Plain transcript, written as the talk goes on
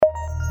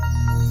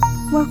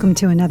Welcome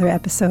to another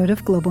episode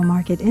of Global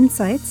Market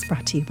Insights,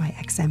 brought to you by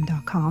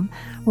XM.com,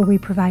 where we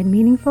provide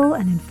meaningful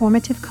and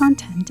informative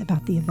content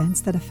about the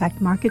events that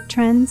affect market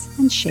trends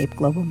and shape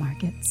global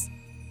markets.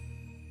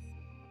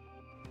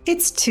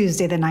 It's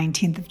Tuesday, the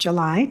 19th of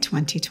July,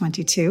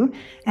 2022,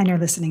 and you're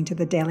listening to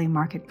the Daily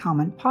Market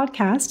Comment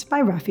podcast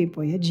by Rafi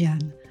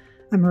Boyadjian.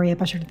 I'm Maria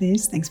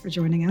Pachardez. Thanks for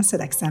joining us at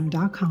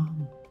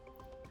XM.com.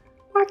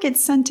 Market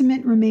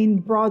sentiment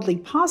remained broadly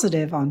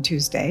positive on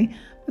Tuesday,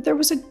 but there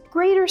was a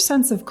greater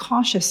sense of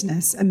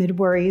cautiousness amid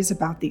worries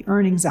about the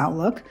earnings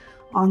outlook,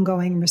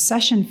 ongoing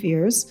recession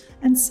fears,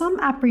 and some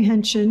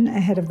apprehension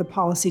ahead of the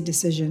policy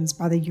decisions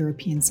by the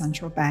European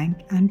Central Bank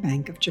and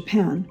Bank of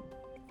Japan.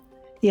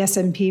 The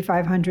S&P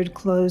 500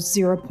 closed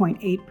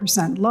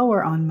 0.8%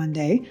 lower on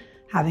Monday,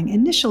 having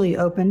initially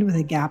opened with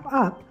a gap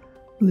up,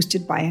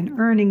 boosted by an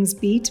earnings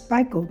beat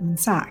by Goldman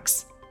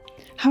Sachs.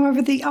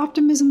 However, the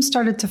optimism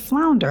started to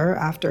flounder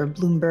after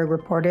Bloomberg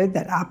reported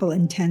that Apple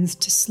intends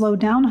to slow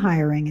down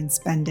hiring and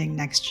spending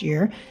next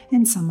year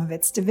in some of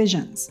its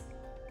divisions.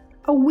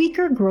 A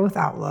weaker growth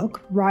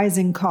outlook,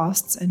 rising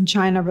costs, and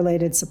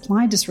China-related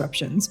supply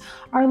disruptions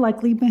are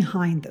likely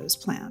behind those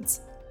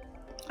plans.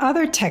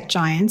 Other tech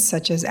giants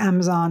such as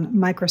Amazon,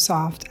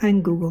 Microsoft,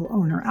 and Google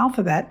owner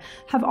Alphabet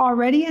have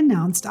already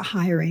announced a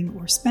hiring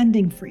or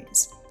spending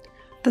freeze.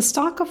 The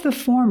stock of the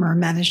former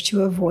managed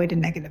to avoid a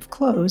negative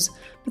close,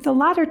 but the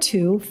latter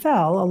two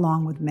fell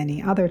along with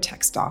many other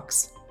tech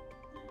stocks.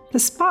 The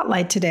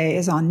spotlight today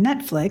is on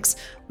Netflix,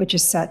 which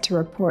is set to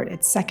report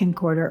its second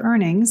quarter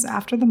earnings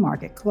after the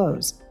market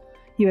close.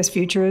 U.S.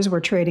 futures were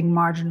trading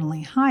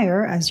marginally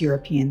higher as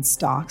European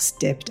stocks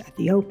dipped at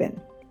the open.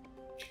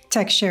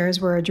 Tech shares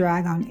were a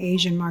drag on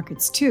Asian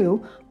markets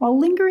too, while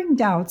lingering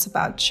doubts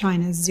about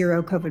China's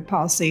zero-COVID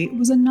policy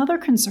was another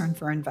concern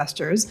for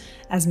investors,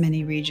 as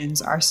many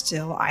regions are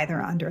still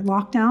either under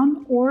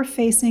lockdown or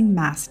facing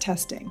mass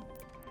testing.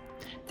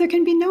 There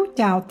can be no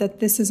doubt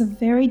that this is a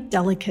very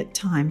delicate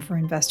time for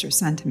investor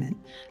sentiment,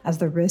 as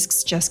the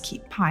risks just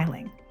keep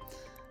piling.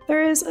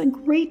 There is a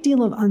great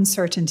deal of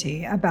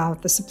uncertainty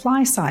about the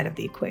supply side of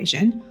the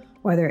equation,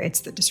 whether it's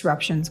the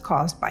disruptions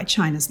caused by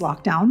China's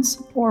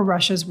lockdowns or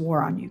Russia's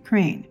war on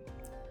Ukraine.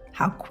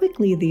 How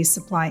quickly these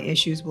supply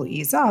issues will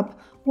ease up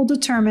will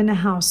determine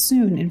how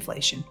soon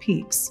inflation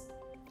peaks.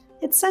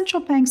 Its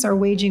central banks are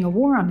waging a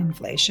war on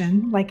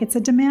inflation like it's a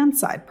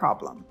demand-side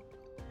problem.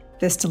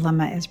 This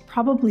dilemma is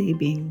probably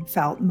being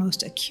felt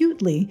most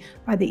acutely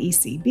by the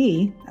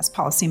ECB, as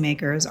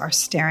policymakers are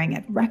staring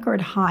at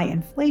record-high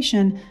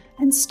inflation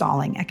and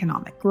stalling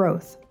economic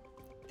growth.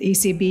 The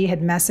ECB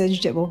had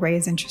messaged it will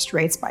raise interest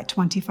rates by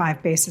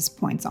 25 basis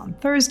points on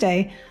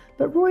Thursday,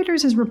 but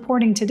Reuters is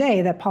reporting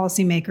today that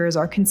policymakers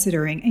are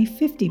considering a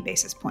 50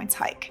 basis points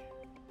hike.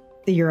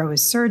 The euro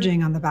is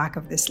surging on the back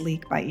of this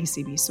leak by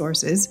ECB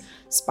sources,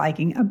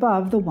 spiking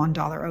above the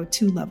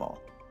 $1.02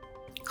 level.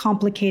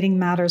 Complicating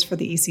matters for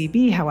the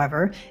ECB,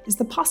 however, is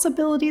the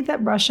possibility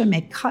that Russia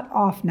may cut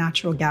off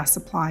natural gas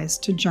supplies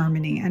to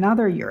Germany and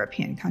other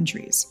European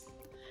countries.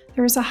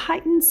 There is a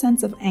heightened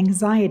sense of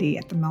anxiety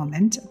at the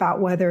moment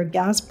about whether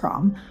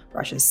Gazprom,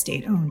 Russia's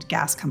state-owned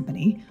gas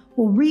company,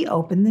 will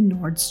reopen the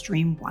Nord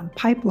Stream 1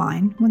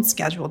 pipeline when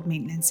scheduled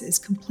maintenance is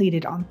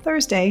completed on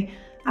Thursday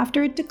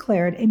after it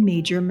declared a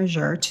major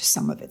majeure to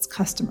some of its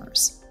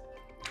customers.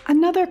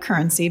 Another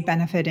currency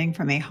benefiting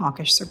from a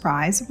hawkish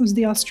surprise was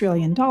the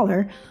Australian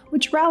dollar,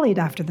 which rallied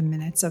after the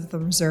minutes of the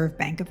Reserve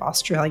Bank of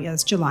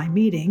Australia's July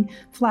meeting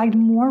flagged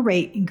more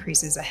rate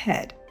increases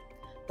ahead.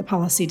 The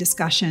policy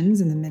discussions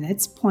in the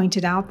minutes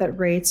pointed out that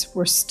rates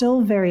were still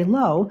very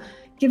low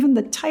given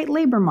the tight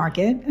labor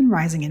market and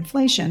rising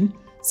inflation,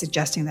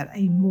 suggesting that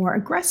a more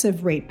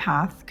aggressive rate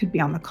path could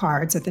be on the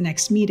cards at the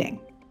next meeting.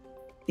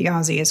 The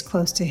Aussie is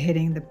close to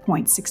hitting the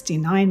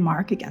 0.69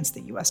 mark against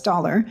the US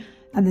dollar,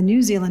 and the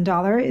New Zealand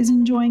dollar is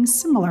enjoying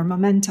similar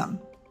momentum.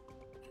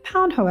 The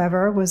pound,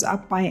 however, was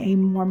up by a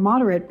more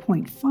moderate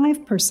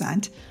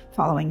 0.5%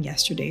 following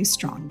yesterday's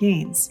strong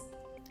gains.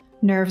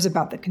 Nerves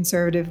about the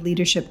Conservative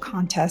leadership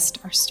contest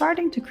are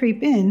starting to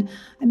creep in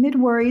amid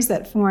worries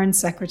that Foreign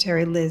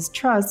Secretary Liz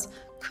Truss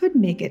could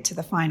make it to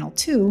the final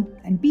two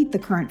and beat the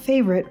current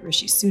favorite,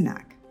 Rishi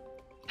Sunak.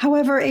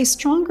 However, a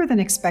stronger than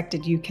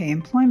expected UK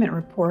employment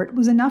report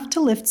was enough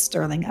to lift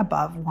sterling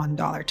above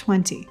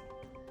 $1.20.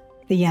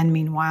 The yen,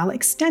 meanwhile,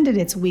 extended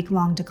its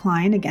week-long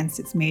decline against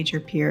its major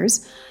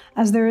peers,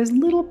 as there is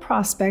little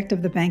prospect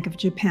of the Bank of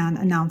Japan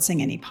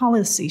announcing any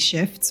policy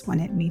shifts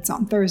when it meets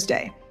on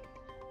Thursday.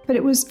 But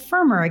it was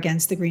firmer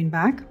against the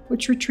greenback,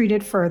 which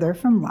retreated further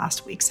from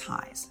last week's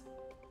highs.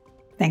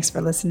 Thanks for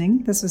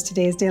listening. This was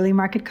today's Daily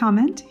Market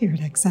Comment here at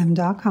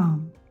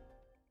XM.com.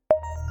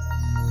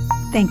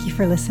 Thank you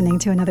for listening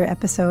to another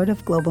episode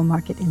of Global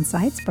Market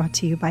Insights brought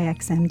to you by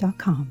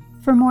XM.com.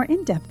 For more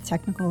in-depth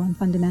technical and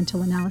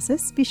fundamental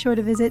analysis, be sure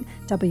to visit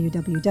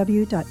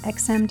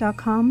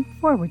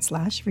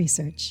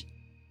www.xm.com/research.